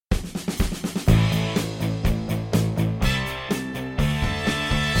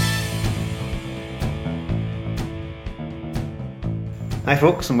Hi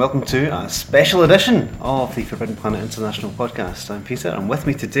folks, and welcome to a special edition of the Forbidden Planet International podcast. I'm Peter, and with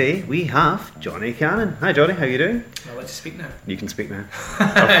me today we have Johnny Cannon. Hi Johnny, how are you doing? I'll let you speak now. You can speak now.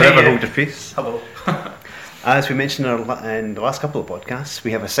 I'll forever hold your peace. Hello. As we mentioned in the last couple of podcasts,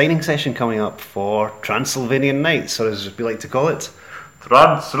 we have a signing session coming up for Transylvanian Nights, or as we like to call it,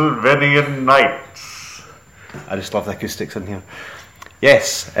 Transylvanian Nights. I just love the acoustics in here.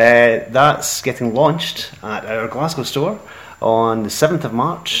 Yes, that's getting launched at our Glasgow store on the 7th of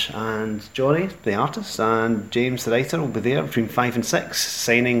March, and Johnny, the artist, and James, the writer, will be there between 5 and 6,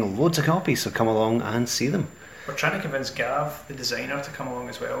 signing loads of copies, so come along and see them. We're trying to convince Gav, the designer, to come along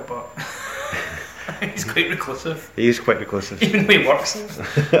as well, but he's quite reclusive. He is quite reclusive. Even though he works.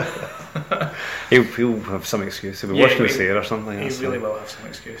 He'll have some excuse. He'll be washing his hair or something. He really will have some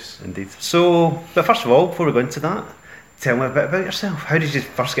excuse. Indeed. So, but first of all, before we go into that, tell me a bit about yourself. How did you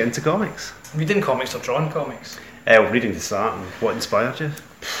first get into comics? Reading comics or drawing comics? Reading to start, and what inspired you?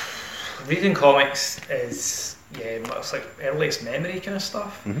 Reading comics is, it's like earliest memory kind of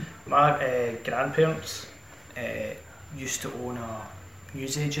stuff. Mm-hmm. My grandparents used to own a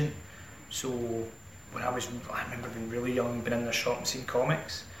newsagent, so when I remember being really young, being in their shop and seeing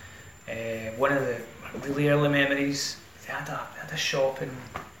comics. One of the really early memories, they had a shop in,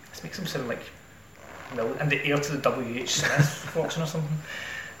 this makes them sound like, and the heir to the W.H. Smith auction or something.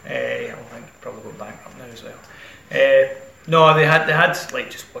 I think probably going bankrupt now as well. No, they had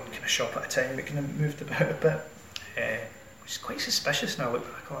like just one kind of shop at a time. It kind of moved about a bit, which is quite suspicious now. I look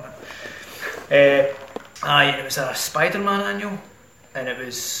back on it. It was a Spider-Man annual, and it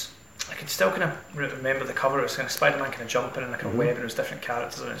was, I can still kind of remember the cover. It was kind of Spider-Man kind of jumping in a kind of web, and it was different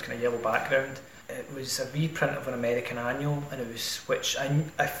characters, and it was kind of yellow background. It was a reprint of an American annual, and it was, which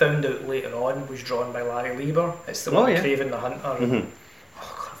I found out later on, was drawn by Larry Lieber. It's the one with Craven the Hunter. Mm-hmm.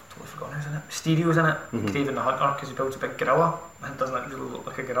 I've forgotten who's in it. Mysterio's in it. Mm-hmm. Craven the Hunter, because he builds a big gorilla and doesn't really look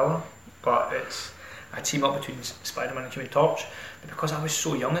like a gorilla, but it's a team up between Spider-Man and Human Torch. But because I was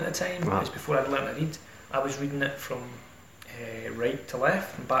so young at the time, it was before I'd learned to read, I was reading it from right to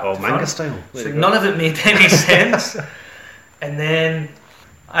left and back to front. Manga style. So none of it made any sense. And then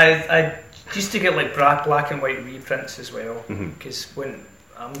I used to get like black and white reprints as well, because when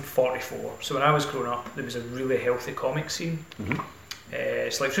I'm 44, so when I was growing up, there was a really healthy comic scene. Mm-hmm.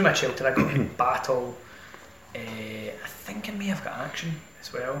 So like through my childhood, I got Battle. I think I may have got Action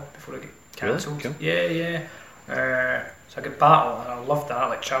as well before it got cancelled. Really? Cool. Yeah. So I got Battle, and I loved that.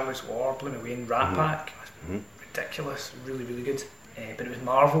 Like Charlie's War, blew me away, and Rat Pack. It was ridiculous, really, really good. But it was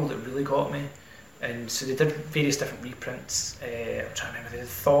Marvel that really got me. And so they did various different reprints. I'm trying to remember. They did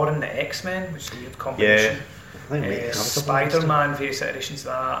Thor and the X-Men, which is a weird combination. Spider-Man, various iterations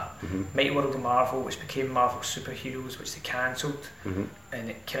of that. Mighty World of Marvel, which became Marvel Superheroes, which they cancelled. And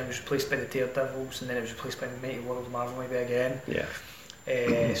it kind of was replaced by the Daredevils, and then it was replaced by the Mighty World of Marvel maybe again.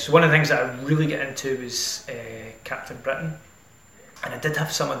 So one of the things that I really get into was Captain Britain. And I did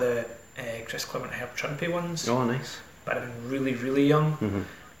have some of the Chris Claremont Herb Trimpe ones. Oh, nice. But I've been really, really young.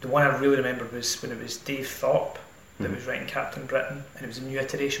 The one I really remember was when it was Dave Thorpe that was writing Captain Britain, and it was a new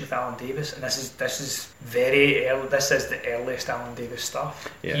iteration with Alan Davis, and this is very early. This is the earliest Alan Davis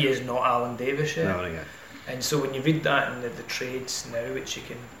stuff. Yeah. He is not Alan Davis yet. No, yeah. And so when you read that in the trades now, which you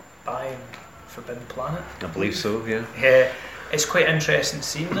can buy in Forbidden Planet, I believe so. Yeah. It's quite interesting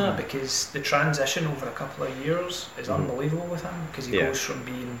seeing that, because the transition over a couple of years is unbelievable with him, because he goes from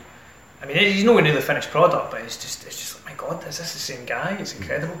being, I mean, he's nowhere near the finished product, but it's just like, my God, is this the same guy? It's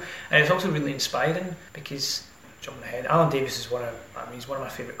incredible. And it's also really inspiring, because, jumping ahead, Alan Davis is he's one of my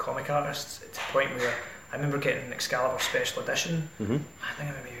favourite comic artists. It's a point where I remember getting an Excalibur special edition. I think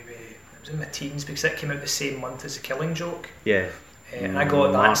it was in my teens, because that came out the same month as The Killing Joke. Yeah. And I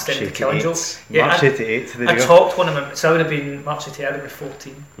got that instead of The Killing Joke. March 88. I talked one of my, so I would have been March 88, I would have been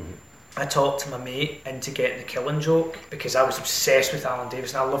 14. I talked to my mate into getting The Killing Joke, because I was obsessed with Alan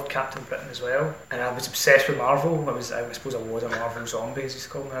Davis, and I loved Captain Britain as well, and I was obsessed with Marvel. I suppose I was a Marvel zombie, as he's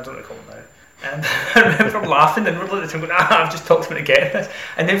called me. I don't recall now. And I remember laughing and we're like, going, I've just talked him into getting this.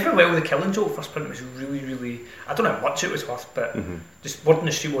 And then for a while, The Killing Joke first print was really, really, I don't know how much it was worth, but just word on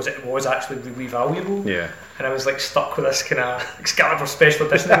the street was it was actually really valuable. Yeah. And I was like stuck with this kind of Excalibur special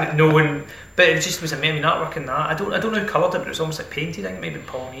edition that no one, but it just was amazing artwork in that. I don't know who coloured it, but it was almost like painted. I think maybe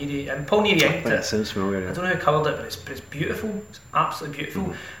Paul Neary, and Paul Neary inked it. That sounds familiar. I don't know who coloured it, but it's beautiful. It's absolutely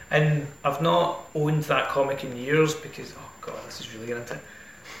beautiful. And I've not owned that comic in years, because, oh God, this is really getting into it.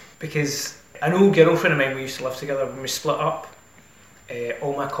 Because an old girlfriend of mine, we used to live together, when we split up,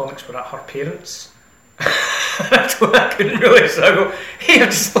 all my comics were at her parents'. I couldn't really, so I go, hey, I've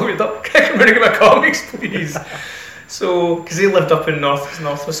just split up, can I come and get my comics, please? So, because they lived up in north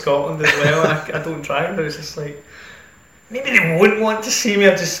of Scotland as well, and I don't drive, but it's just like, maybe they won't want to see me.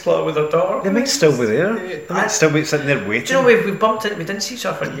 I just split up with their daughter. They might still be there. They might still be sitting there waiting. Do you know, we bumped in, we didn't see each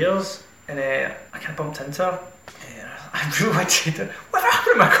other for years, and I kind of bumped into her. I really wanted to. What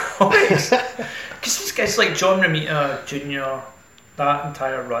happened to my comics? Because these guys like John Romita Jr., that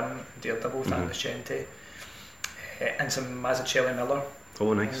entire run, Daredevil, Fantasciente, and some Mazzucchelli Miller.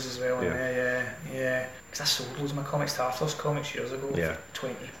 Oh, nice. As well. Yeah. Because I sold loads of my comics to Arthur's Comics years ago for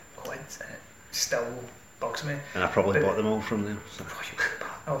 20 quid, and it still bugs me. And I probably bought them all from there. So.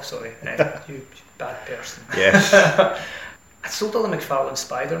 Oh, sorry. You bad person. Yes. I sold all the McFarlane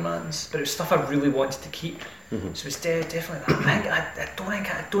Spider-Mans, but it was stuff I really wanted to keep. So it was definitely that. I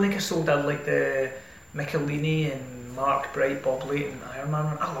don't think I sold out like the Michelini and Mark Bright, Bob Layton, Iron Man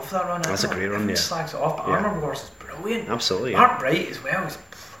run. I love that run. That's a great run, yeah. Slags it off, but Armour Wars is brilliant. Absolutely, yeah. Mark Bright as well.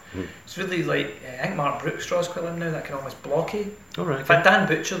 It's really like, I think Mark Brooks draws quite a lot now, that kind of almost blocky. All right. In fact, Dan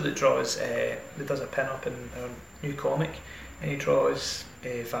Butcher that draws, that does a pin-up in our new comic, and he draws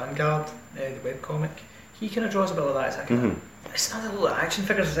Vanguard, the webcomic. He kind of draws a bit of that. It's, kind of, it's not a little action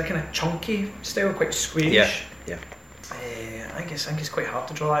figures, it's a kind of chunky style, quite squarish. Yeah. I think it's quite hard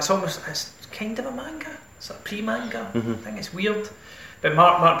to draw. It's kind of a manga. It's a pre-manga. I think it's weird. But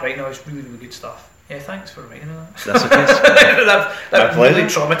Mark Bright now is really, really good stuff. Yeah, thanks for reminding me of that. That's okay. that really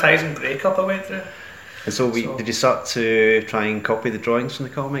traumatising breakup I went through. And so, did you start to try and copy the drawings from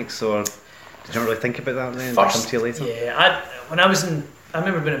the comics, or did you not really think about that then? Did it come to you later? Yeah, I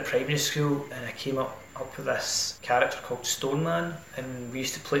remember being in primary school and I came up with this character called Stone Man, and we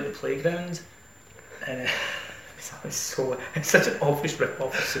used to play at the playground, and it's such an obvious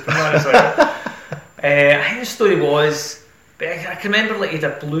rip-off of Superman as well. I think the story was, but I can remember like he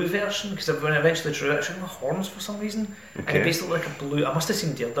had a blue version, because when I eventually drew it, I drew him with horns for some reason, and it basically looked like a blue. I must have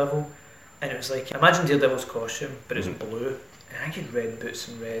seen Daredevil, and it was like, imagine Daredevil's costume, but it was blue, and I think he had red boots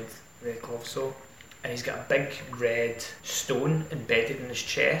and red gloves, so, and he's got a big red stone embedded in his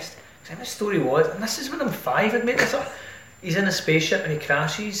chest. I think the story was, and this is when I'm 5, I'd made this up. He's in a spaceship and he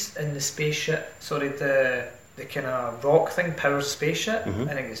crashes, and the spaceship, the kind of rock thing powers the spaceship, and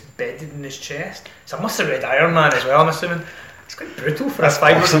it's bedded in his chest. So I must have read Iron Man as well, I'm assuming. It's quite brutal for us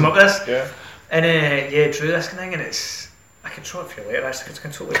 5 to come up with this. Yeah. And drew this kind of thing, and I can show it for you later, actually, I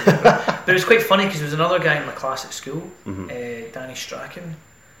can totally remember. But it was quite funny because there was another guy in my class at school, Danny Strachan,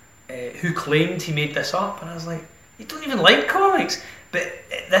 who claimed he made this up, and I was like, you don't even like comics. But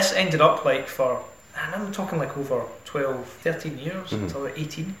this ended up like and I'm talking like over 12, 13 years until I was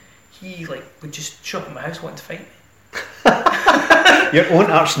 18. He like would just show up at my house wanting to fight me. Your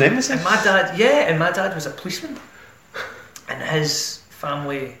own arch nemesis? And my dad was a policeman, and his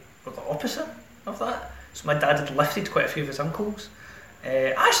family were the opposite of that. So my dad had lifted quite a few of his uncles.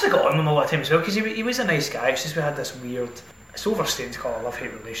 I actually got on with him a lot of time as well, because he was a nice guy. It's just we had this weird, it's overstated to call it a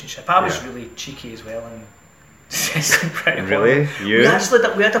love-hate relationship. I was really cheeky as well, and really? You?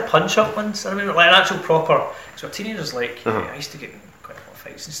 We had a punch up once. I remember, like an actual proper. So teenagers, like I used to get in quite a lot of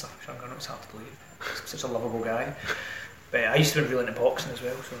fights and stuff, which I'm going to hard to believe. I'm such a lovable guy. But I used to be really into boxing as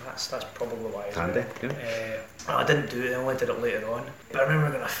well, so that's probably why. Handy. I didn't do it. I only did it later on. But I remember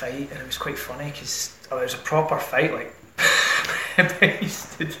going to fight, and it was quite funny because it was a proper fight. Like he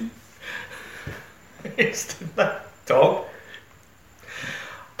stood that dog.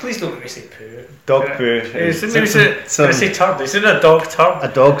 Please don't make me say poo. Dog poo. When I say turd, he said a dog turd. A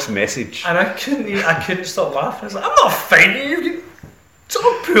dog's message. And I couldn't stop laughing. I was like, I'm not fighting you. You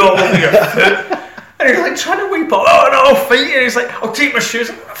dog poo all over your foot. And he was like trying to wipe up. Oh no, I'll fight you. And he's like, I'll take my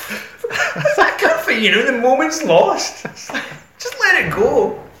shoes. I can't fight you. The moment's lost. Like, just let it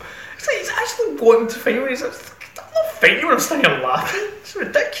go. It's like he's actually wanting to fight you. He's like, I'm not fighting you when I'm standing here laughing. It's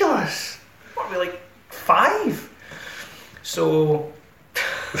ridiculous. What are we, like 5? So.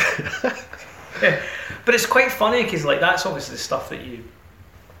 Yeah. But it's quite funny because like that's obviously the stuff that I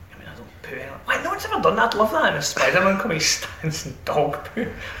don't poo in. Why, no one's ever done that. I'd love that in a Spider-Man comic, stands in dog poo.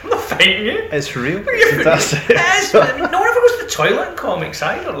 I'm not fighting you. It's real. It's fantastic. No one ever goes to the toilet in comics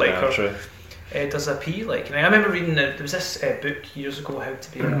either. Like, no, true. Does a pee like? And I remember reading there was this book years ago, How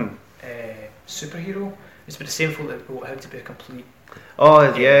to Be a Superhero. It's been the same folk that wrote How to Be a Complete.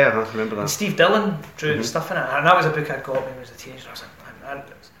 Oh yeah, I remember that. And Steve Dillon drew stuff in it, and that was a book I got when I was a teenager. I was like,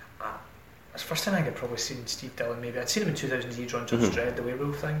 it's the first time I had probably seen Steve Dillon. Maybe I'd seen him in 2000 drawn Judge Dredd, the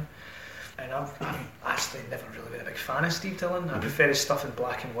werewolf thing, and I've actually never really been a big fan of Steve Dillon. I prefer his stuff in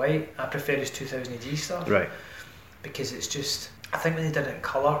black and white. I prefer his 2000 AD stuff, right? Because it's just, I think when they did it in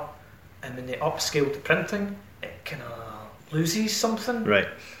colour and when they upscaled the printing, it kind of loses something, right?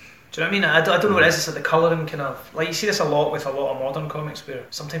 Do you know what I mean? I don't know what it is. It's like the colouring kind of, like you see this a lot with a lot of modern comics where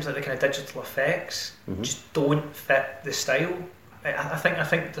sometimes like the kind of digital effects just don't fit the style. I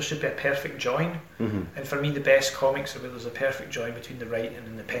think there should be a perfect join, Mm-hmm. and for me the best comics are where there's a perfect join between the writing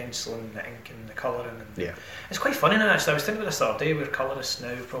and the pencil and the ink and the colouring. And Yeah. it's quite funny now. Actually, I was thinking about this the other day, where colourists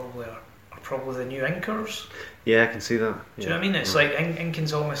now probably are probably the new inkers. Yeah, I can see that. Do you know what I mean? It's like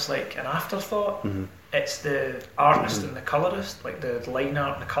inking's almost like an afterthought. Mm-hmm. It's the artist and the colourist, like the line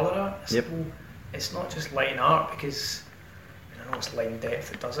art and the colour art. It's, Yep. well, it's not just line art, because I know it's line depth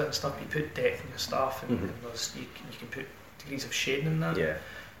that does it and stuff. You put depth in your stuff, and, Mhm. and you can put degrees of shading in that. Yeah.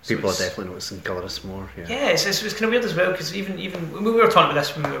 So People are it's- definitely noticing colourists more. Yeah. Yeah, it's kind of weird as well, because even when we were talking about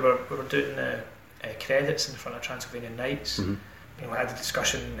this when we were doing the credits in front of Transylvanian Nights. Mm-hmm. You know, I had a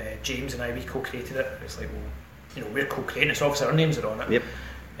discussion. James and I, we co-created it. It's like, well, you know, we're co-creating it, so obviously our names are on it. Yep.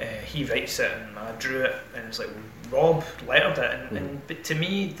 He writes it and I drew it, and it's like, well, Rob lettered it, and but to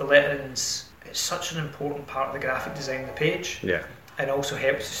me the lettering's it's such an important part of the graphic design of the page, Yeah. and also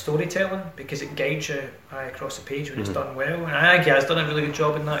helps the storytelling, because it guides you across the page when it's done well, and I think he has done a really good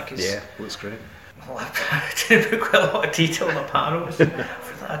job in that, because Yeah, looks great. well, I did put quite a lot of detail in the panels. I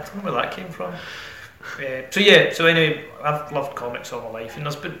don't know where that came from. So anyway, I've loved comics all my life, and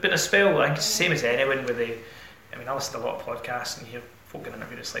there's been a spell, I think it's the same as anyone, where I listen to a lot of podcasts and hear folk get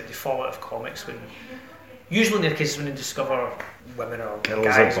interviewed. It's like they fall out of comics usually in their cases when they discover women or Girls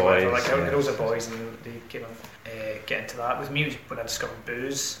guys or or whatever, boys, like yeah. girls or boys, and they kind of get into that. With me, it was when I discovered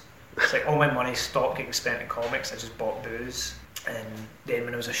booze. It's like all my money stopped getting spent in comics. I just bought booze, and then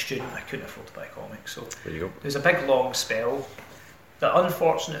when I was a student, I couldn't afford to buy comics. So There you go. there was a big long spell. The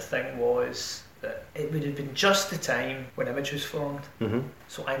unfortunate thing was that it would have been just the time when Image was formed, Mm-hmm.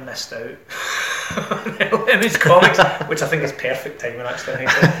 so I missed out on Image Comics, which I think is perfect timing actually.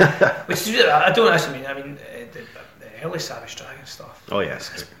 Which is, I don't actually mean the early Savage Dragon stuff. Oh yeah.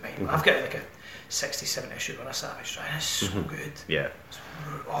 It's I've got like a 67 issue on a Savage Dragon. It's so good. Yeah.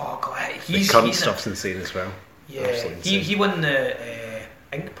 Oh god, The current stuff's insane as well. Yeah, Absolutely he won the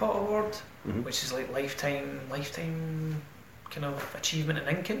Inkpot Award, Mhm. which is like lifetime kind of achievement in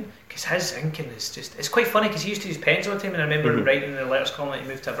inking, because his inking is just, it's quite funny, because he used to use pens all the time, and I remember him writing in the letters column that he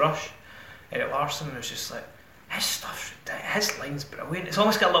moved to a brush, Eric Larson, and it was just like, his stuff, his line's brilliant. It's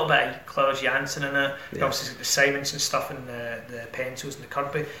almost got a little bit of Klaus Janssen in it. Yeah. Obviously the Simons and stuff, and the pencils and the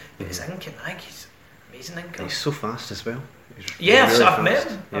Kirby, but his inking, I think he's amazing inker. He's so fast as well. He's Yeah, really I've met fast.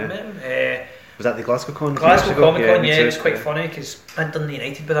 him. Yeah. I've met him. Was that the Glasgow Con? Glasgow Comic Con, me yeah, too. it was quite funny, because I'd done the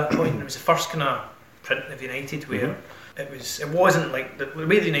United by that point, and it was the first kind of print of United where it wasn't like the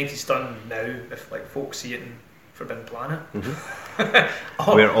way the United's done now. If like folks see it in Forbidden Planet,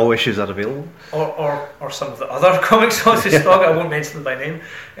 Where all issues are available. or some of the other comics off the stock, I won't mention them by name,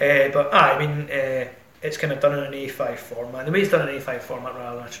 but it's kind of done in an A5 format. The way it's done in an A5 format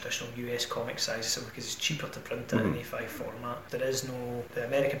rather than a traditional US comic size, simply because it's cheaper to print it in an A5 format. There is no the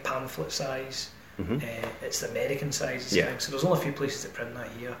American pamphlet size. It's the American size, Yeah. so there's only a few places that print that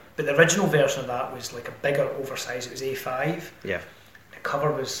here. But the original version of that was like a bigger oversized. It was A5. Yeah. The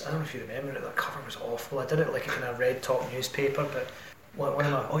cover was, I don't know if you remember it, the cover was awful. I did it like a kind of red top newspaper, but one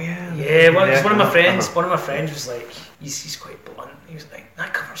of my Oh yeah. one of my friends was like, he's quite blunt. He was like,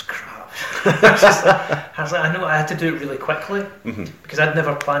 that cover's crap. I was like, I know, I had to do it really quickly because I'd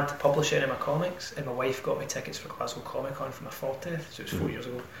never planned to publish any of my comics, and my wife got me tickets for Glasgow Comic Con for my 40th, so it was 4 years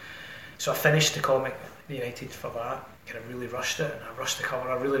ago. So I finished the comic, The United, for that. Kind of really rushed it, and I rushed the cover.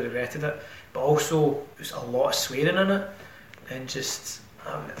 I really regretted it, but also there's a lot of swearing in it, and just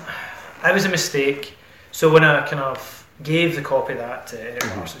it was a mistake. So when I kind of gave the copy of that to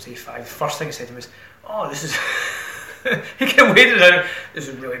Eric Larson's A5, the first thing I said to him was, "Oh, this is." He can wait it out. This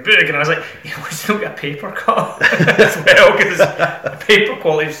is really big, and I was like, "Yeah, we still get a paper cut as well, because the paper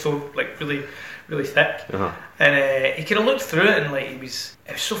quality is so like really." Really thick, and he kind of looked through it, and like it was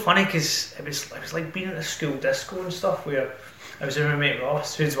so funny, because it was like being at a school disco and stuff, where I was with my mate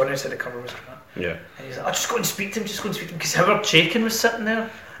Ross, who's the one who said the cover was crap. Yeah. And he's like, "I'll just go and speak to him, because Howard Chaykin was sitting there,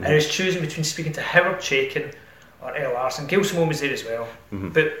 and I was choosing between speaking to Howard Chaykin or L. Larson. Gail Simone was there as well,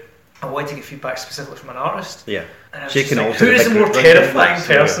 but I wanted to get feedback specifically from an artist. Yeah. And I was Chaykin just like, also who the is the big more group, terrifying right?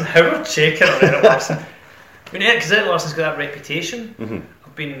 person, Howard Chaykin or Eric Larson? I mean, because Eric Larson's got that reputation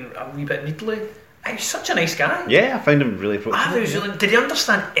of being a wee bit needly. He's such a nice guy. Yeah, I found him really approachable. Did he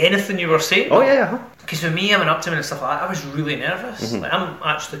understand anything you were saying? Oh yeah. Because with me, I went up to him and stuff like that, I was really nervous. Like, I'm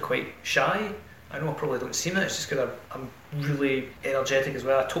actually quite shy. I know I probably don't seem it, it's just because I'm really energetic as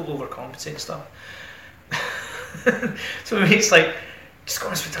well. I totally overcompensate and stuff. So for me, it's like, just go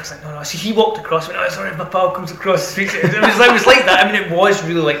on the street. I was like, no. So he walked across, and went, "Oh, sorry if my pal comes across the street." It was like that. I mean, it was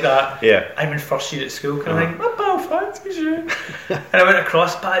really like that. Yeah. I'm in first year at school, kind of thing. "My pal fancies you." And I went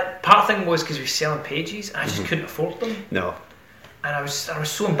across, but part of the thing was because we were selling pages, and I just couldn't afford them. No. And I was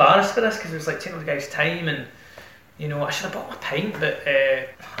so embarrassed for this, because it was like taking the guy's time, and you know, I should have bought my pint, but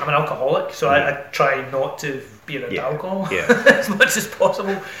I'm an alcoholic, so I try not to be around alcohol as much as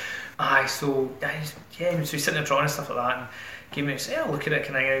possible. So he's sitting there drawing and stuff like that, and gave me a say, look at it,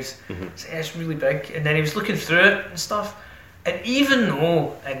 can I use? It's really big, and then he was looking through it and stuff. And even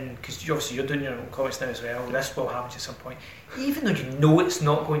though, because obviously you're doing your own comics now as well, this will happen at some point, even though you know it's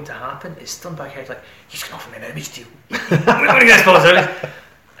not going to happen, it's still in the back of your head like, he's going to offer me an image deal. I'm going to get this possibility.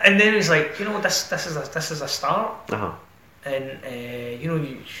 And then he's like, you know, this is a start. And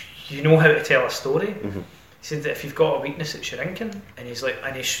you know how to tell a story. He said that if you've got a weakness, it's your inking. And he's like,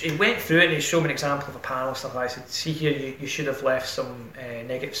 and he went through it and he showed me an example of a panel and stuff like that. I said, see here, you should have left some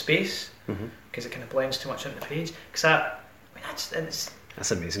negative space because it kind of blends too much into the page. Because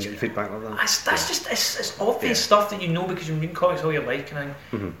that's amazing getting feedback like that. That's just it's obvious stuff that you know because you've been reading comics all your life,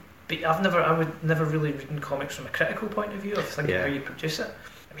 but I would never really reading comics from a critical point of view of thinking how you produce it.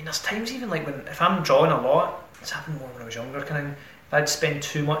 I mean, there's times even like if I'm drawing a lot, it's happened more when I was younger. If I'd spend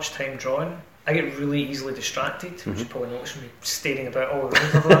too much time drawing, I get really easily distracted, which you probably notice from me staring about all the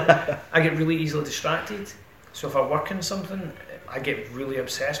room. I get really easily distracted. So if I work on something, I get really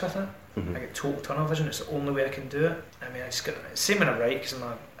obsessed with it. I get total tunnel vision. It's the only way I can do it. I mean, same when I write, because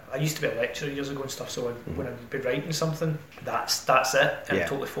I used to be a lecturer years ago and stuff. So when I'd be writing something, that's it, and I'm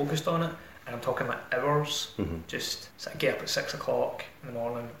totally focused on it. And I'm talking like hours. Just so I get up at 6 o'clock in the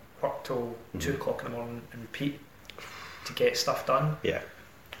morning, work till 2 o'clock in the morning, and repeat to get stuff done.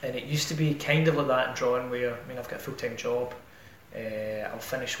 And it used to be kind of like that in drawing, where I've got a full-time job. I'll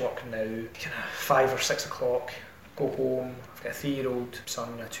finish work now, kind of 5 or 6 o'clock. Go home. I've got a 3-year-old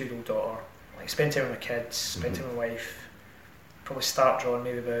son and a 2-year-old daughter. Like spend time with my kids, spend time with my wife. Probably start drawing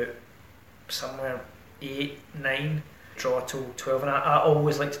maybe about somewhere 8, 9. Draw till 12, and I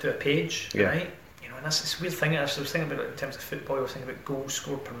always like to do a page, right? You know, and that's this weird thing. I was thinking about it in terms of football. I was thinking about goals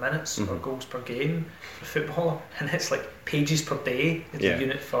scored per minute or goals per game for football, and it's like pages per day is the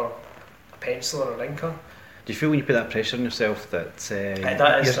unit for a pencil or a inker. Do you feel when you put that pressure on yourself that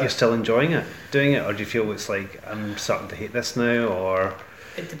you're still enjoying it, doing it, or do you feel it's like I'm starting to hate this now? Or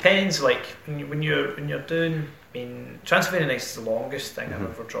it depends. Like when you're doing, Transylvanian Nights is the longest thing I've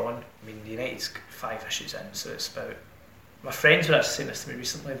ever drawn. The United's 5 issues in, so it's about. My friends were actually saying this to me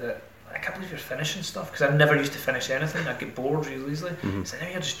recently that I can't believe you're finishing stuff, because I never used to finish anything. I'd get bored really easily. So now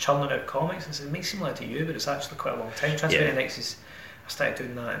you're just churning out comics. And so it may seem like to you, but it's actually quite a long time. Transylvanian Nights I started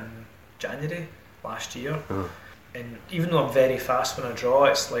doing that in January last year, and even though I'm very fast when I draw,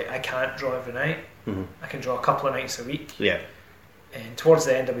 it's like I can't draw every night. I can draw a couple of nights a week, and towards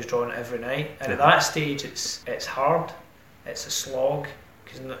the end I was drawing every night, and at that stage it's hard, it's a slog,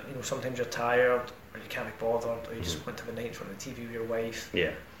 because sometimes you're tired or you can't be bothered, or you just want to have a night in front of the TV with your wife,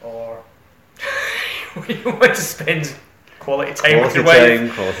 or you want to spend quality time with your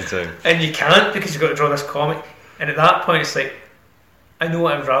wife, and you can't because you've got to draw this comic, and at that point it's like, I know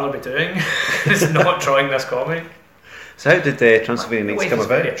what I'd rather be doing is not drawing this comic. So how did the Transylvanian Nights come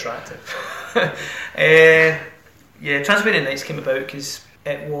about? Very attractive. Transylvanian Nights came about because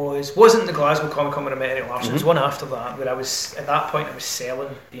it wasn't the Glasgow Comic Con when I met Eric Larson. It was one after that, where I was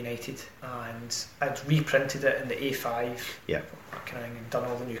selling the United, and I'd reprinted it in the A5, and done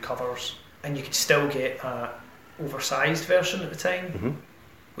all the new covers, and you could still get an oversized version at the time,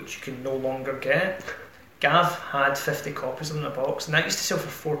 which you can no longer get. Gav had 50 copies of them in a box, and that used to sell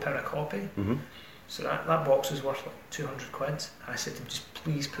for £4 a copy. So that box was worth like 200 quid. And I said to him, just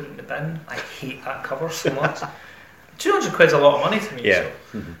please put it in the bin. I hate that cover so much. 200 quid's a lot of money to me. So.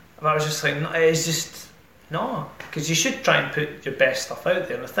 But I was just like, it's just, no. Because you should try and put your best stuff out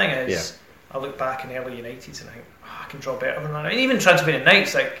there. And the thing is, I look back in early Uniteds and I think, I can draw better than that. And even Transylvanian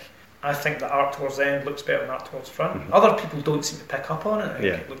Nights, like, I think the art towards the end looks better than art towards the front. Other people don't seem to pick up on it. I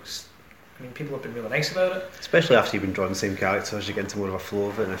think it looks... people have been really nice about it. Especially after you've been drawing the same characters, you get into more of a flow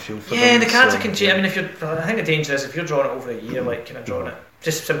of it and a feel for them. Yeah, the character can change. I think the danger is if you're drawing it over a year, like kind of drawing it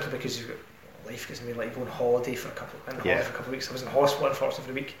just simply because you've got life gets me, like you go on holiday for a couple of weeks. I was in hospital unfortunately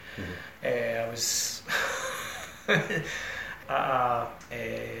for a week. I was at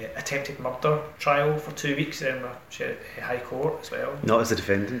a attempted murder trial for 2 weeks in High Court as well. Not as a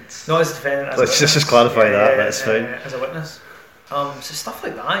defendant. Let's just clarify that. That's fine. As a witness. So stuff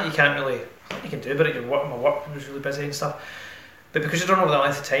like that you can't really, you can do, but my work was really busy and stuff. But because you're drawing over that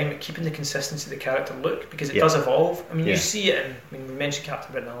length of time, keeping the consistency of the character look, because it does evolve. You see it in, we mentioned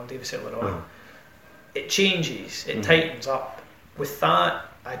Captain Britain, Alan Davis earlier on. It changes, it tightens up. With that,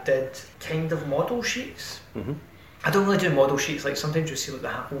 I did kind of model sheets. I don't really do model sheets, like sometimes you see like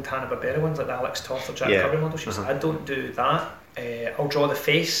the old Hanna-Barbera ones, like the Alex Toth or Jack Kirby model sheets. I don't do that. I'll draw the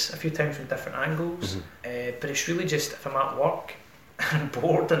face a few times from different angles, but it's really just if I'm at work and I'm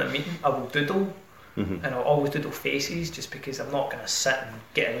bored in a meeting, I will doodle Mhm. and I'll always doodle faces just because I'm not going to sit and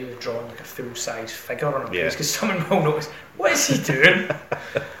get away with drawing like a full-size figure on a Yeah. page because someone will notice, what is he doing?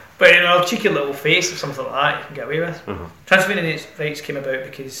 But a cheeky little face or something like that you can get away with. Transylvanian Nights came about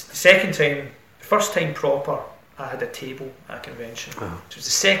because the first time proper, I had a table at a convention. It was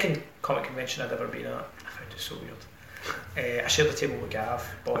the second comic convention I'd ever been at. I found it so weird. I shared the table with Gav,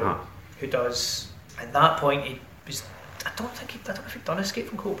 Boy, who does. At that point, he was. I don't know if he'd done Escape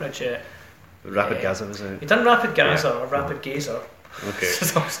from Coatbridge yet. Rapid Gaza was out. He'd done Rapid Gaza or Rapid Gazer. Okay.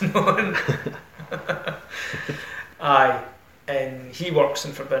 As I was known. Aye. And he works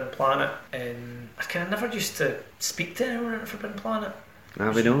in Forbidden Planet, and I kind of never used to speak to anyone in Forbidden Planet.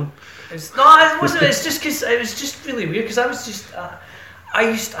 Now we know. It wasn't. It's just because it was just really weird. Because I was just,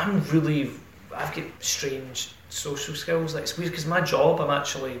 I've got strange social skills. Like, it's weird because my job, I'm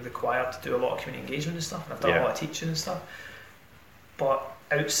actually required to do a lot of community engagement and stuff, and I've done a lot of teaching and stuff. But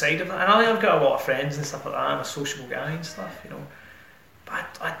outside of that, and I've got a lot of friends and stuff like that. I'm a sociable guy and stuff, you know.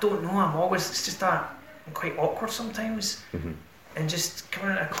 But I don't know. It's just that I'm quite awkward sometimes, and just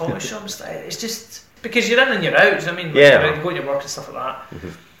coming into a comic shop, it's just because you're in and you're out. You know what I mean? Yeah. You go to your work and stuff like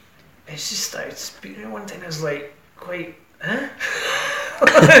that. It's just one time I was like quite, huh?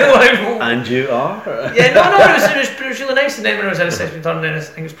 And you are? Yeah, no, it was really nice. And then when I was in a session done, then I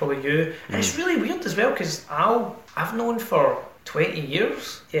think it was probably you. And it's really weird as well because I've known for 20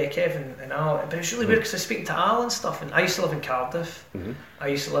 years, Kevin and Al, but it's really weird because I was speaking to Al and stuff, and I used to live in Cardiff, I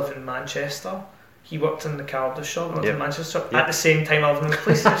used to live in Manchester, he worked in the Cardiff shop, I worked in Manchester shop, at the same time I lived in the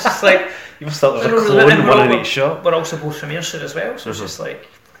place. It's just like, you must have a clone, one in each shop. We're also both from Ayrshire as well, so it's just like,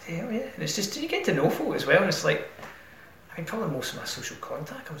 hell yeah, and it's just, you get to know folk as well, and it's like, I mean, probably most of my social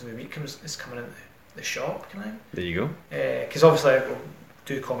contact comes in the week, is coming into the shop, can I? There you go. Because obviously I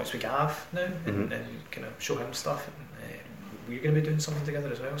do comics with Gav now, and kind of show him stuff, and we're going to be doing something together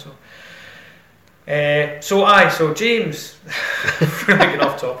as well. So James, we're getting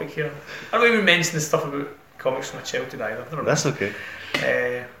off topic here. I don't even mention the stuff about comics from my childhood either. That's okay.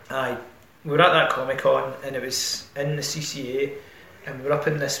 We were at that Comic Con, and it was in the CCA, and we were up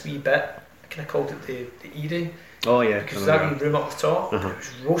in this wee bit. I kind of called it the Eyrie. Oh yeah, because that wee room up the top, and it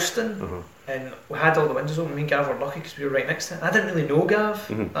was roasting, and we had all the windows open. Me and Gav were lucky because we were right next to it. I didn't really know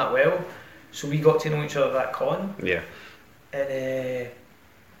Gav that well, so we got to know each other at that con. Yeah. And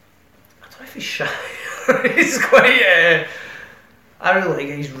I don't know if he's shy. He's quite. I really like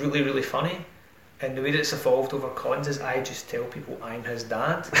it. He's really, really funny. And the way that it's evolved over cons is I just tell people I'm his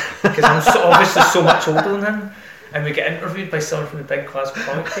dad because I'm obviously so much older than him. And we get interviewed by someone from the Big Glasgow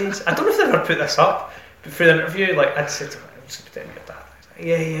comic page. I don't know if they've ever put this up, but for the interview, like I'd said to him, I'm just pretending you're dad. Like,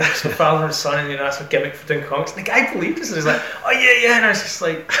 yeah, it's my father and son, and that's a gimmick for doing comics. And the guy believed us, and he's like, oh yeah, and I was just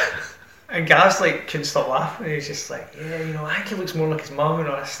like. And Gaz like couldn't stop laughing. He was just like, yeah, you know, I think he looks more like his mum and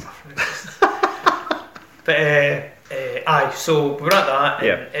all this stuff. And but so we were at that.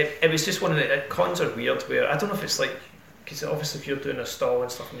 And it was just one of the cons are weird. Where I don't know if it's like because obviously if you're doing a stall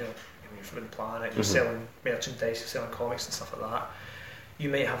and stuff, and you're from the planet, you're selling merchandise, you're selling comics and stuff like that. You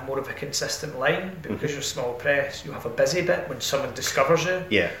might have more of a consistent line, but because you're a small press, you have a busy bit when someone discovers you.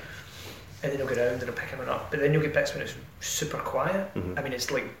 Yeah. And then you'll go around and they'll pick everyone up. But then you'll get bits when it's super quiet. I mean,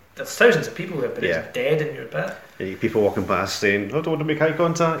 it's like there's thousands of people there, but it's dead in your bit. Yeah, people walking past saying, "I don't want to make eye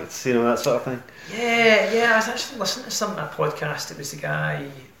contact," you know, that sort of thing. Yeah. I was actually listening to a podcast. It was the guy.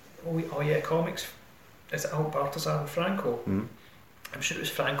 Comics. Is it Baltazar and Franco? I'm sure it was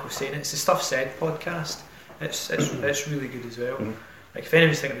Franco saying it. It's the Stuff Said podcast. It's really good as well. Like if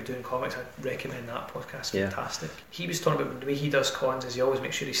anyone's thinking about doing comics, I'd recommend that podcast. Fantastic. He was talking about the way he does cons is he always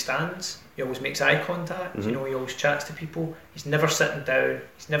makes sure he stands. He always makes eye contact. You know, he always chats to people. He's never sitting down.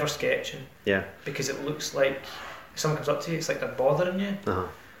 He's never sketching. Yeah. Because it looks like if someone comes up to you, it's like they're bothering you.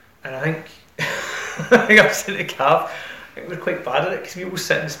 And I think I was saying to Cav, I think we're quite bad at it because we all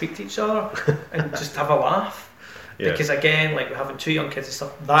sit and speak to each other and just have a laugh. Because again, like we're having two young kids and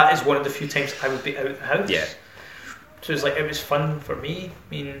stuff. That is one of the few times I would be out of the house. Yeah. So it was fun for me. I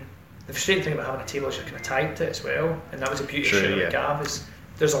mean, the frustrating thing about having a table is you're kind of tied to it as well, and that was a beauty of sharing with Gav. Is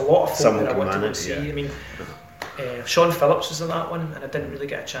there's a lot of folk that I want to go see. I mean, Sean Phillips was in that one, and I didn't really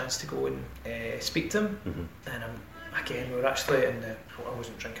get a chance to go and speak to him. And again, we were actually in the. I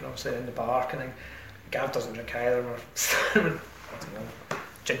wasn't drinking, obviously, in the bar kind of thing. Gav doesn't drink either. We're I don't know,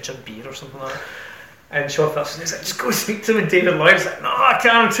 ginger beer or something like that. And Sean Phillips was like, just go speak to him. And David Lloyd's like, no, I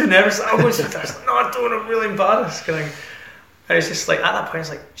can't, I'm too nervous. I'll go speak to him. I was like, no, I don't, I'm really embarrassed. And it's just like, at that point, it's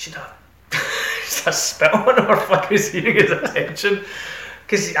like, should I spit on him or fuck his hearing his attention?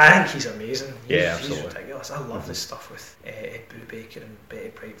 Because I think he's amazing. He's ridiculous. I love this stuff with Ed Brubaker and Betty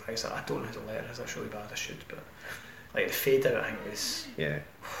Brightwise. I don't know how to letter is, that's really bad, I should. But like the fader, I think was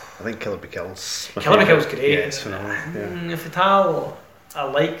I think Killer Be Kill's. Killer Be Kill's great. Yeah, it's phenomenal. Yeah. Fatal, I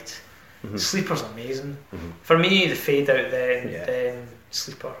liked. Mm-hmm. Sleeper's amazing. Mm-hmm. For me, the fade out then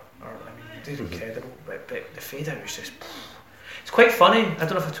Sleeper, they're incredible. But the fade out was just. It's quite funny. I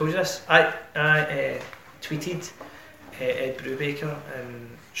don't know if I told you this. I tweeted Ed Brubaker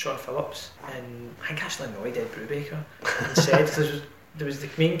and Sean Phillips, and I think I actually annoyed Ed Brubaker and said there was the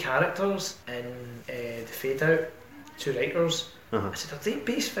main characters in the fade out, two writers. I said, are they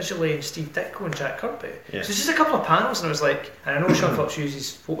based visually on Steve Ditko and Jack Kirby? Yeah. So it's just a couple of panels, and I was like, and I know Sean Phillips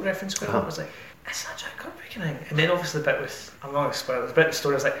uses photo reference quite a lot. I was like, is that Jack Kirby kind of? And then obviously the bit with, I'm not going to spoil it, the bit of the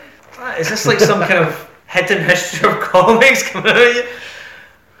story, I was like, is this like some kind of hidden history of comics coming out of you?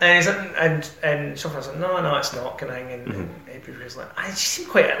 And he's like, and Sean Phillips was like, no, it's not kind of thing. And everybody was like, I just seemed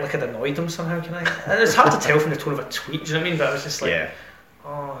quite like I'd annoyed him somehow kind of thing. It's hard to tell from the tone of a tweet, do you know what I mean? But I was just like,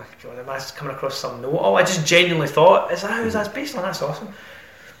 oh god, am I coming across some note? Oh, I just genuinely thought, is that how that's based on? That's awesome.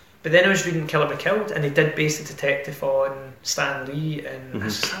 But then I was reading Killer Be Killed, and they did base the detective on Stan Lee and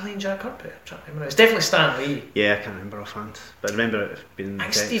is it Stan Lee and Jack Kirby? I'm trying to remember. It's definitely Stan Lee. Yeah, I can't remember offhand, but I remember it being.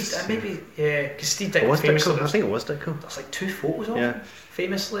 I think Steve, maybe because Steve Ditko was famously. Ditko? I think it was Ditko. There's like 2 photos of him,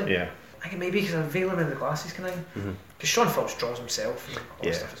 famously. Yeah. I think maybe because I veil him in the glasses kind of thing. Because Sean Phillips draws himself and all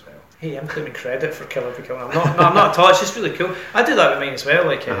that stuff as well. Hey, I'm claiming credit for Killer Be Killed. I'm not at all. It's just really cool. I do that with mine as well.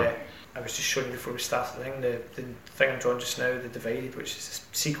 Like I was just showing you before we started the thing I'm drawing just now, The Divided, which is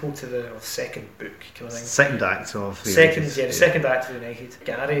a sequel to the second book kind of thing. Second act of the second act of the United.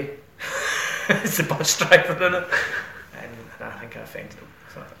 Gary is the bus driver in it, and I think I offended him.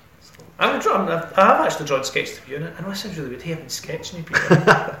 I have actually drawn sketches of you in it. I know it sounds really weird. Hey, I've been sketching you people.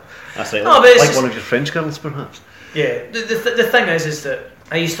 That's right. Like one of your French girls, perhaps. Yeah. The thing is that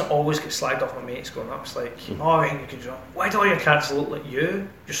I used to always get slagged off my mates growing up. It's like, oh, I think you can draw. Why do all your characters look like you?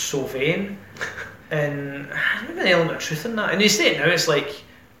 You're so vain. And there's an element of truth in that. And you say it now, it's like,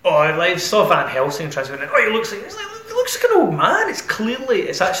 oh, I saw Van Helsing in Transylvanian. Oh, he looks like an old man.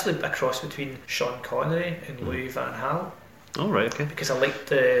 It's actually a cross between Sean Connery and Louis Van Gaal. Oh, right, okay. Because I like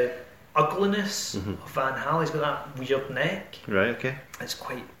the ugliness of Van Gaal. He's got that weird neck. Right, okay. It's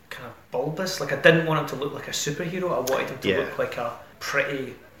quite kind of bulbous. Like, I didn't want him to look like a superhero. I wanted him to look like a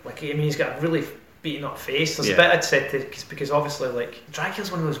pretty, he's got a really beaten up face. There's a bit I'd said because obviously, like,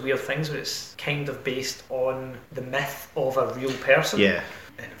 Dracula's one of those weird things where it's kind of based on the myth of a real person. Yeah.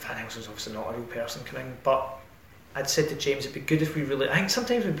 And Van Helsing's obviously not a real person kind of thing, but I'd said to James, it'd be good if we really, I think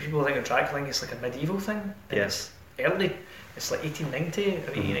sometimes when people think of Dracula, it's like a medieval thing. And it's early. It's like 1890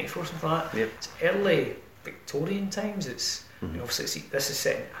 or 1894, something like that. Yep. It's early Victorian times. It's obviously this is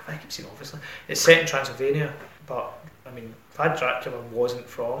set in, I keep saying obviously, it's set in Transylvania, but I mean, Vlad Dracula wasn't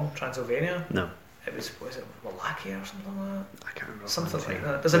from Transylvania. No. Was it Wallachia or something like that? I can't remember. Something like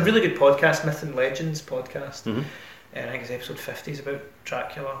that. There's a really good podcast, Myth and Legends podcast. I think it's episode 50 is about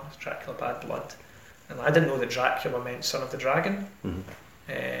Dracula. It's Dracula Bad Blood. And I didn't know that Dracula meant son of the dragon.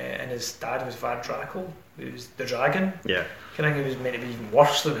 And his dad was Vlad Dracul, who was the dragon. Yeah. I think he was meant to be even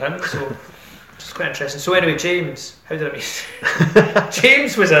worse than him, so it's quite interesting. So anyway, James, how did I meet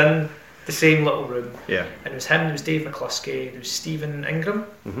James was in the same little room. Yeah. And it was him, there was Dave McCluskey, there was Stephen Ingram.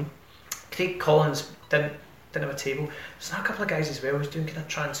 Craig Collins didn't have a table. There's a couple of guys as well who's doing kind of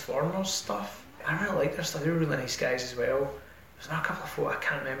Transformers stuff. I really like their stuff. They were really nice guys as well. There's a couple of photos I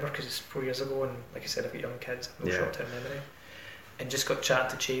can't remember because it's 4 years ago, and like I said, I've got young kids, I've no short-term memory. And just got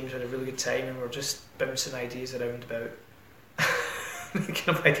chatting to James, had a really good time, and we're just bouncing ideas around about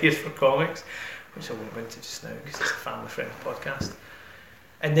kind of ideas for comics, which I won't go into just now because it's a family-friendly podcast.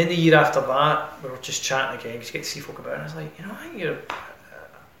 And then the year after that, we were just chatting again because you get to see folk about it. And I was like, I think you're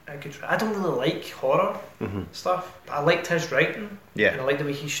a good. I don't really like horror stuff, but I liked his writing. Yeah. And I liked the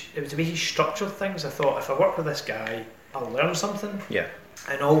way it was the way he structured things. I thought if I work with this guy, I'll learn something. Yeah.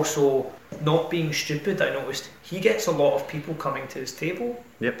 And also, not being stupid, I noticed he gets a lot of people coming to his table.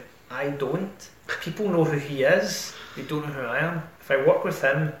 Yep. I don't. People know who he is. They don't know who I am. If I work with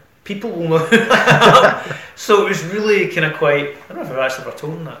him, people will know who I am. So it was really kind of quite, I don't know if I've actually ever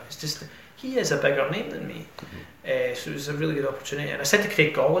told him that. It's just, he is a bigger name than me. So it was a really good opportunity. And I said to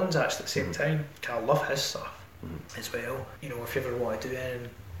Craig Collins actually at the same time, I love his stuff as well. If you ever want to do anything,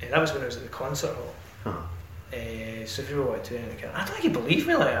 that was when I was at the concert hall. So if you ever want to do anything, I don't think he believed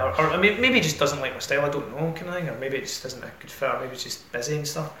me, like, or I mean, maybe he just doesn't like my style, I don't know, kind of thing, or maybe it just isn't a good fit, or maybe it's just busy and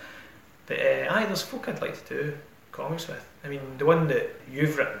stuff. But there's folk I'd like to do comics with. I mean, the one that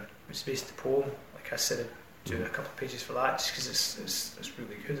you've written, which is based on a poem, like I said, I'd do a couple of pages for that, just because it's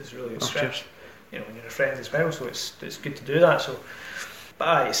really good. It's a really good script. When you're a friend as well, so it's good to do that. So,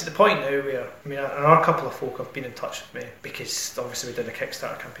 but it's at the point now where and a couple of folk have been in touch with me because obviously we did a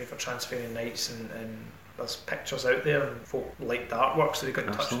Kickstarter campaign for Transylvanian Nights and there's pictures out there and folk like the artwork, so they got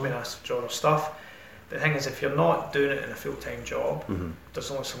in touch with me and asked to draw their stuff. But the thing is, if you're not doing it in a full-time job,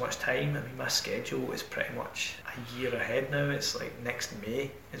 there's only so much time. I mean, my schedule is pretty much a year ahead now. It's like next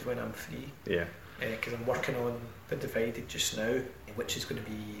May is when I'm free. Yeah. Because I'm working on The Divided just now, which is going to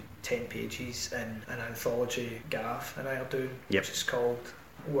be 10 pages in an anthology Gav and I are doing, which is called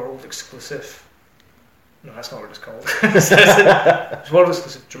World Exclusive. No, that's not what it's called. It's World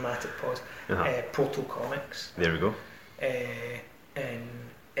Exclusive Dramatic Pause. Proto Comics. There we go. And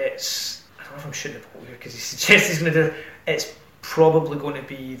it's, I don't know if I'm shooting the ball here because he suggests he's going to do it. It's probably going to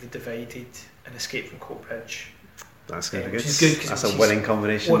be The Divided and Escape from Coatbridge. That's going to be good. Which is good, that's a winning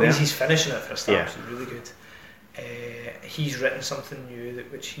combination. What there. means he's finishing it for a start, which is really good. He's written something new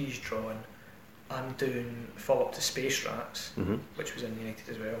which he's drawn. I'm doing follow-up to Space Rats, which was in United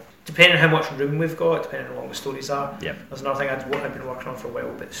as well. Depending on how much room we've got, depending on how long the stories are, there's another thing I've been working on for a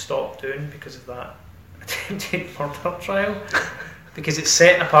while but stopped doing because of that attempted murder trial. Because it's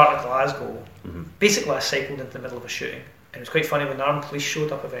set in a part of Glasgow. Basically I cycled into the middle of a shooting, and it was quite funny when the armed police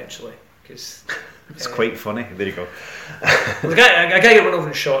showed up eventually, because it's quite funny. There you go. Well, a guy got run over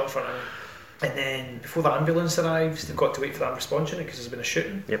and shot in front of me, and then before the ambulance arrives they've got to wait for the ambulance unit because there's been a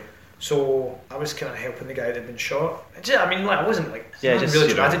shooting. So I was kind of helping the guy that had been shot. I mean, like, I wasn't like just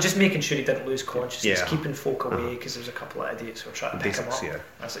really dramatic, just making sure he didn't lose consciousness, keeping folk away because there was a couple of idiots who were trying to pick him up.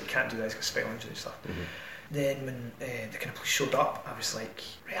 I was like, you can't do that, he's got spinal injury and stuff. Then when the kind of police showed up, I was like,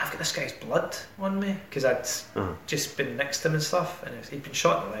 right, I've got this guy's blood on me, because I'd just been next to him and stuff, and he'd been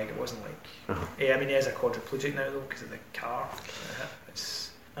shot in the leg. It wasn't like, I mean, he is a quadriplegic now though because of the car.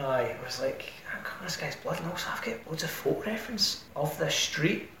 I was like, I've got this guy's blood, and also I've got loads of photo reference of this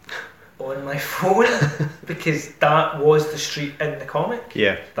street on my phone because that was the street in the comic.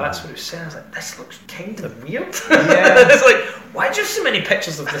 That's what it was saying. I was like, this looks kind of weird. It's like, why do you have so many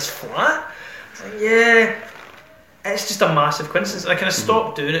pictures of this flat? Like, it's just a massive coincidence. I kind of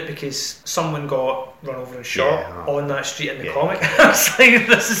stopped doing it because someone got run over and shot on that street in the comic. I was like,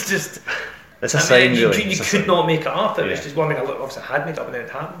 this is just... It's a sign, really. You could not make it up. It was just, well, I mean, obviously I had made it up and then it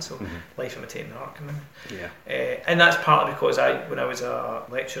happened, so life imitating art. And that's partly because when I was a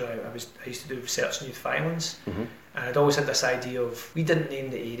lecturer, I used to do research in youth violence, and I'd always had this idea of, we didn't name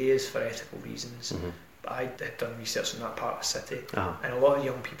the areas for ethical reasons, but I had done research in that part of the city, and a lot of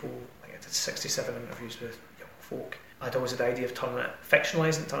young people, like I did 67 interviews with young folk, I'd always had the idea of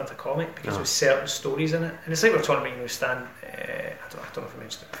fictionalising it, turning it into a comic, because there was certain stories in it. And it's like we were talking about, Stan, I don't know if I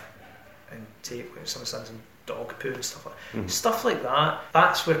mentioned it, and tape when someone stands in dog poo and stuff like that. Stuff like that,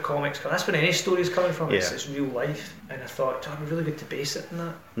 that's where comics come. That's when any story is coming from. It's real life. And I thought, it'd be really good to base it in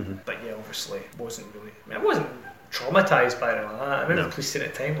that. But obviously it wasn't really, I wasn't traumatised by it like that. I remember the police saying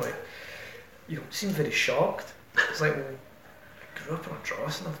at the time, like, you seemed very shocked. It's like, well, I grew up in a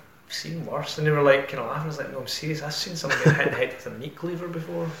Dross and I've seen worse. And they were like, kind of laughing. I was like, no, I'm serious, I've seen someone get hit in the head with a meat cleaver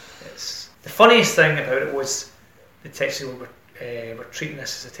before. The funniest thing about it was the text we're treating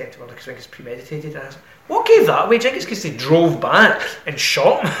this as attempted murder because we think it's premeditated. And I was like, what gave that away? Do you think it's because they drove back and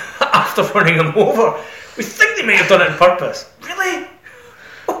shot him after running him over? We think they may have done it on purpose. Really?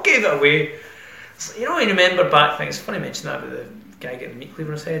 What gave it away? So, you remember back things. It's funny you mention that about the guy getting the meat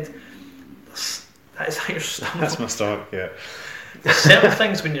cleaver in his head. That is how your stomach. That's my stomach, There's certain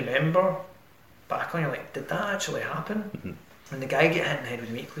things when you remember back on, you're like, did that actually happen? When the guy get hit in the head with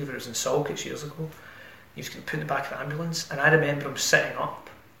a meat cleaver, it was in Salkits years ago. He was getting put in the back of the ambulance, and I remember him sitting up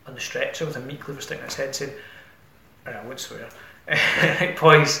on the stretcher with a meat cleaver sticking in his head saying, I won't swear,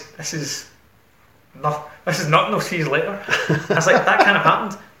 boys, this is nothing, I'll see you later. I was like, that kind of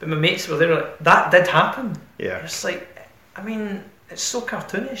happened, but my mates were there like, that did happen. It's like, I mean, it's so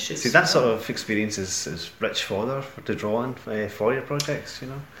cartoonish. See, that sort of experience is rich fodder to draw on for your projects, It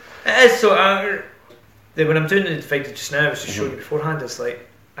is. So when I'm doing the Divided just now, I was just showing you beforehand, it's like,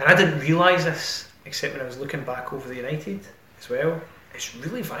 and I didn't realise this except when I was looking back over the United as well. It's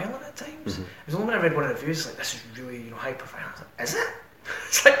really violent at times. It was only when I read one of the reviews, like, this is really hyper violent. I was like, is it?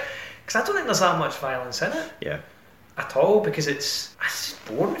 It's like, because I don't think there's that much violence in it at all, because it's just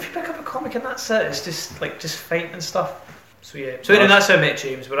boring if you pick up a comic and that's it. It's just fighting and stuff. So anyway, that's how I met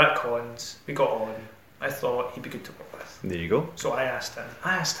James. We're at cons, we got on. I thought he'd be good to work with. There you go. So I asked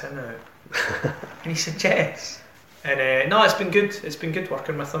him out, and he said yes. And no, it's been good. It's been good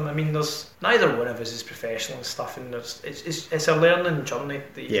working with him. I mean, there's neither one of us is professional and stuff, and it's a learning journey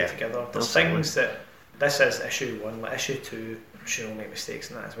that you get together. There's things that this is issue 1, like issue 2. I'm sure we'll make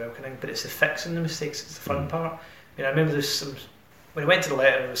mistakes in that as well, but it's the fixing the mistakes. It's the fun part. I remember there's some, when I went to the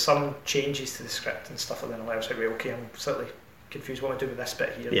letter, there was some changes to the script and stuff like that. And I was like, okay, I'm slightly confused. What am I doing with this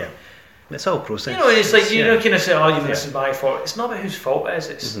bit here? It's all process. You know, it's like you Yeah. know, kind of say, "Oh, this is my fault." It's not about whose fault it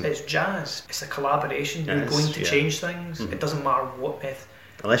is. It's jazz. It's a collaboration. You're going to change things. It doesn't matter what method.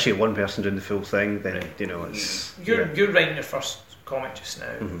 Unless you get one person doing the full thing, then you know it's. You're writing your first comic just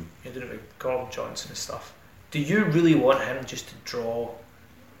now. You're doing it with Gordon Johnson and stuff. Do you really want him just to draw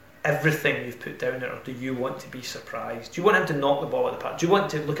everything you've put down there, or do you want to be surprised? Do you want him to knock the ball out of the park? Do you want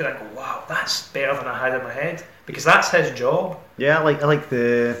to look at it and go, "Wow, that's better than I had in my head"? Because that's his job. Yeah, I like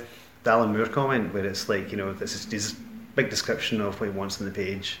the Alan Moore comment where it's like, you know, this is this big description of what he wants on the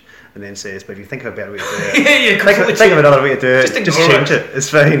page, and then says, "But if you think of a better way to do it, think of another way to do it. Just change it. It's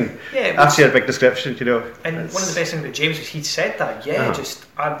fine." Yeah, after your big description, you know. And one of the best things about James was he said that. Yeah,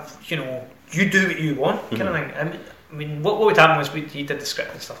 you do what you want, kind of thing. I mean, what would happen was he did the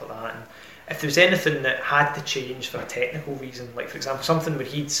script and stuff like that, and if there was anything that had to change for a technical reason, like for example something where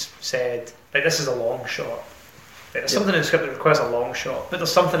he'd said, like, this is a long shot, like, there's something in the script that requires a long shot, but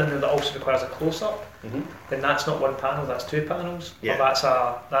there's something in there that also requires a close-up, then that's not one panel, that's two panels, or that's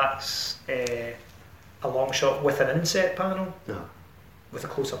a long shot with an inset panel, with a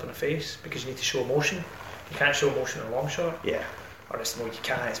close-up in a face, because you need to show emotion. You can't show emotion in a long shot. Yeah. Or it's, well, you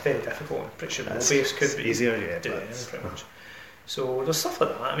can. It's very difficult. I'm pretty sure Mobius could be easier. Do it pretty much. So there's stuff like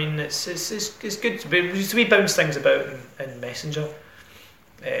that. I mean, it's good to be. We bounce things about in Messenger,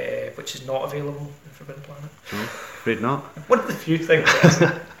 which is not available in Forbidden Planet. Afraid not. One of the few things.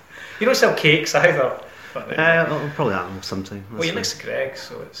 You don't sell cakes either. It'll probably happen sometime. Well, you're next to Greg,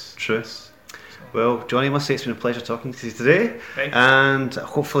 so it's true. Well, Johnny, I must say it's been a pleasure talking to you today, right. And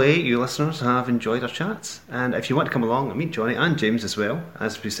hopefully you listeners have enjoyed our chats. And if you want to come along and meet Johnny and James as well,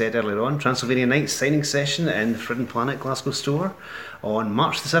 as we said earlier on, Transylvanian Night signing session in the Forbidden Planet Glasgow store on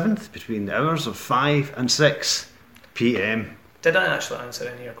March the 7th between the hours of 5 and 6 p.m. Did I actually answer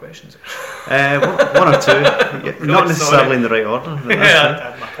any of your questions? One or two, not necessarily in the right order.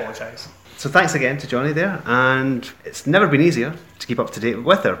 I apologise. So thanks again to Johnny there, and it's never been easier to keep up to date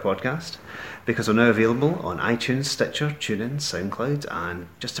with our podcast, because we're now available on iTunes, Stitcher, TuneIn, SoundCloud, and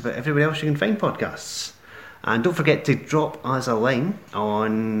just about everywhere else you can find podcasts. And don't forget to drop us a line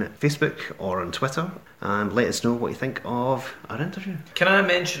on Facebook or on Twitter and let us know what you think of our interview. Can I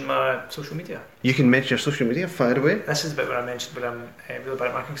mention my social media? You can mention your social media, fire away. This is a bit where I mentioned where I'm really bad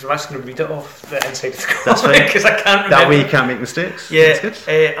at marketing, because I'm actually going to read it off the inside of the comic. That's fine. Because I can't remember. That way you can't make mistakes. Yeah, that's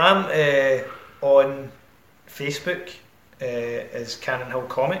good. I'm on Facebook as Cannon Hill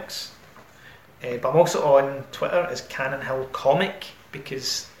Comics, but I'm also on Twitter as Cannon Hill Comic,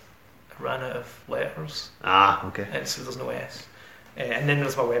 because I ran out of letters. Okay. And so there's no S. And then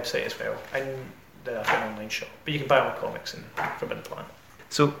there's my website as well, and I've got an online shop. But you can buy my comics in Forbidden Planet.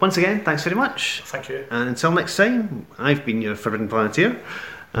 So once again, thanks very much. Thank you. And until next time, I've been your Forbidden Planeteer,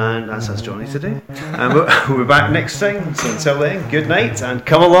 and that's us, Johnny, today. And we'll be back next time. So until then, good night, and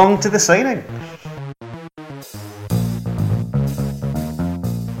come along to the signing.